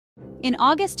In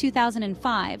August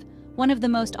 2005, one of the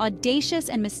most audacious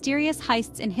and mysterious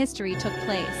heists in history took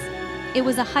place. It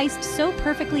was a heist so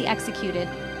perfectly executed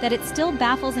that it still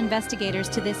baffles investigators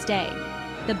to this day.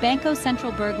 The Banco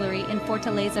Central Burglary in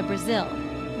Fortaleza, Brazil,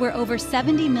 where over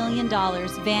 $70 million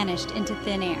vanished into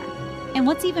thin air. And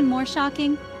what's even more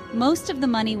shocking, most of the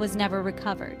money was never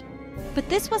recovered. But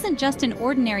this wasn't just an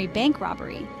ordinary bank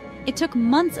robbery. It took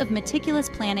months of meticulous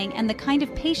planning and the kind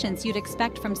of patience you'd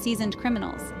expect from seasoned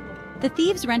criminals. The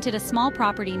thieves rented a small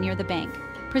property near the bank,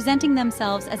 presenting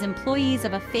themselves as employees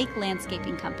of a fake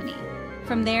landscaping company.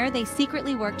 From there, they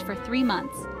secretly worked for 3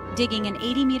 months, digging an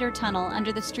 80-meter tunnel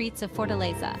under the streets of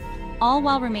Fortaleza, all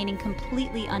while remaining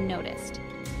completely unnoticed.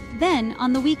 Then,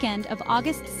 on the weekend of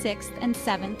August 6th and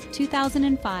 7th,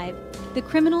 2005, the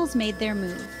criminals made their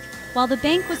move. While the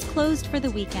bank was closed for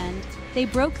the weekend, they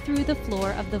broke through the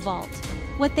floor of the vault.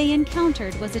 What they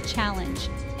encountered was a challenge,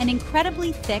 an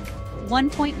incredibly thick,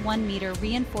 1.1-meter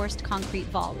reinforced concrete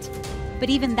vault. But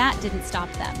even that didn't stop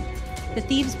them. The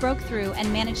thieves broke through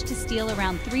and managed to steal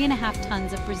around 3.5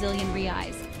 tons of Brazilian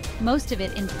reais, most of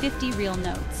it in 50 real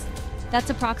notes.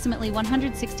 That's approximately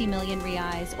 160 million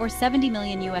reais, or $70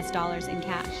 million in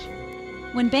cash.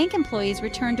 When bank employees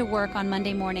returned to work on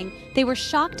Monday morning, they were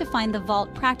shocked to find the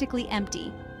vault practically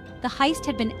empty. The heist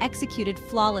had been executed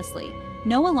flawlessly,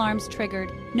 no alarms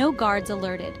triggered, no guards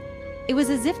alerted. It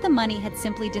was as if the money had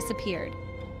simply disappeared.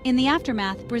 In the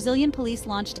aftermath, Brazilian police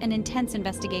launched an intense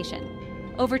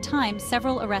investigation. Over time,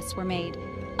 several arrests were made.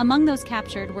 Among those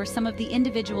captured were some of the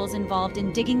individuals involved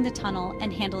in digging the tunnel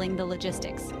and handling the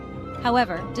logistics.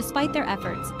 However, despite their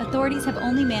efforts, authorities have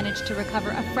only managed to recover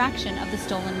a fraction of the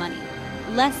stolen money,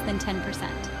 less than 10%.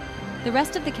 The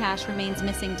rest of the cash remains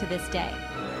missing to this day.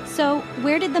 So,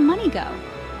 where did the money go?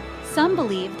 Some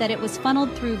believe that it was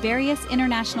funneled through various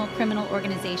international criminal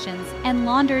organizations and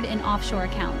laundered in offshore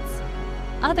accounts.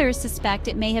 Others suspect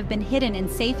it may have been hidden in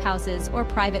safe houses or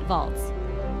private vaults.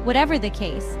 Whatever the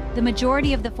case, the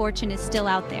majority of the fortune is still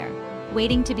out there,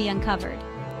 waiting to be uncovered.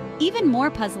 Even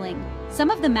more puzzling, some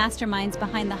of the masterminds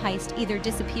behind the heist either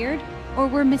disappeared or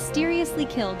were mysteriously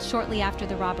killed shortly after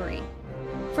the robbery.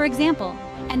 For example,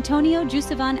 Antonio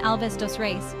Josevan Alves dos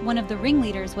Reis, one of the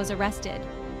ringleaders, was arrested,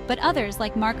 but others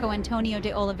like Marco Antonio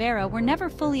de Oliveira were never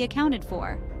fully accounted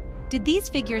for. Did these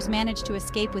figures manage to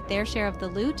escape with their share of the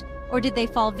loot, or did they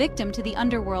fall victim to the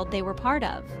underworld they were part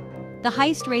of? The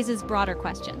heist raises broader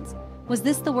questions. Was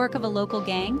this the work of a local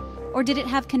gang, or did it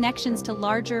have connections to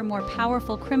larger, more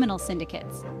powerful criminal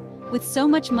syndicates? With so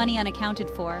much money unaccounted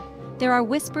for, there are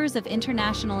whispers of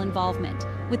international involvement,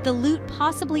 with the loot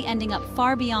possibly ending up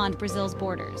far beyond Brazil's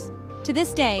borders. To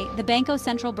this day, the Banco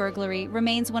Central Burglary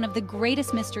remains one of the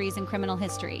greatest mysteries in criminal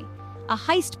history. A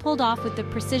heist pulled off with the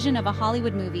precision of a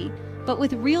Hollywood movie, but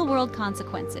with real-world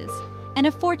consequences, and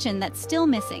a fortune that's still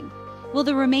missing. Will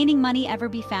the remaining money ever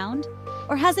be found?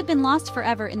 Or has it been lost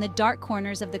forever in the dark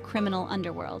corners of the criminal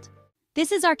underworld?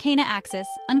 This is Arcana Axis,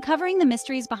 uncovering the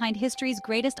mysteries behind history's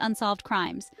greatest unsolved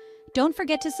crimes. Don't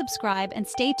forget to subscribe and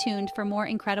stay tuned for more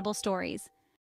incredible stories.